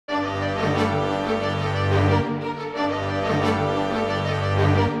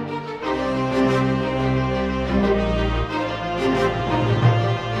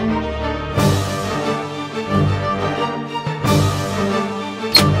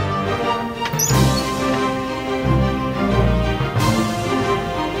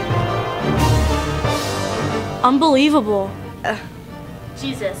unbelievable.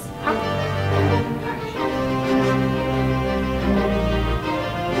 Jesus.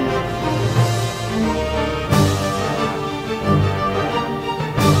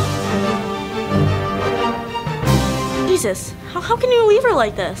 Jesus, how can you leave her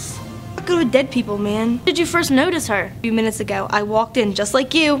like this? Not good with dead people, man. When did you first notice her? A few minutes ago, I walked in just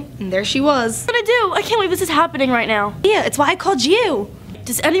like you, and there she was. What did I do? I can't believe this is happening right now. Yeah, it's why I called you.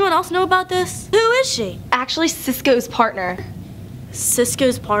 Does anyone else know about this? Who is she? Actually, Cisco's partner.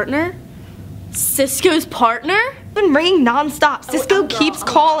 Cisco's partner? Cisco's partner? Been ringing nonstop. Cisco keeps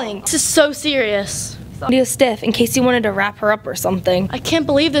calling. This is so serious. Video stiff in case you wanted to wrap her up or something. I can't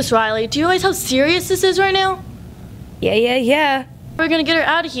believe this, Riley. Do you realize how serious this is right now? Yeah. We're gonna get her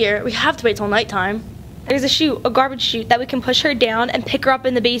out of here. We have to wait till nighttime. There's a garbage chute that we can push her down and pick her up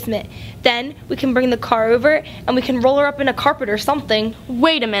in the basement. Then we can bring the car over and we can roll her up in a carpet or something.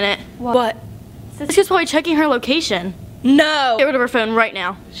 Wait a minute. What? Cisco's probably checking her location. No! Get rid of her phone right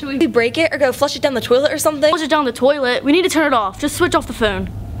now. Should we break it or go flush it down the toilet or something? Flush it down the toilet. We need to turn it off. Just switch off the phone.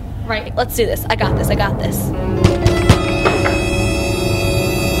 Right, let's do this. I got this.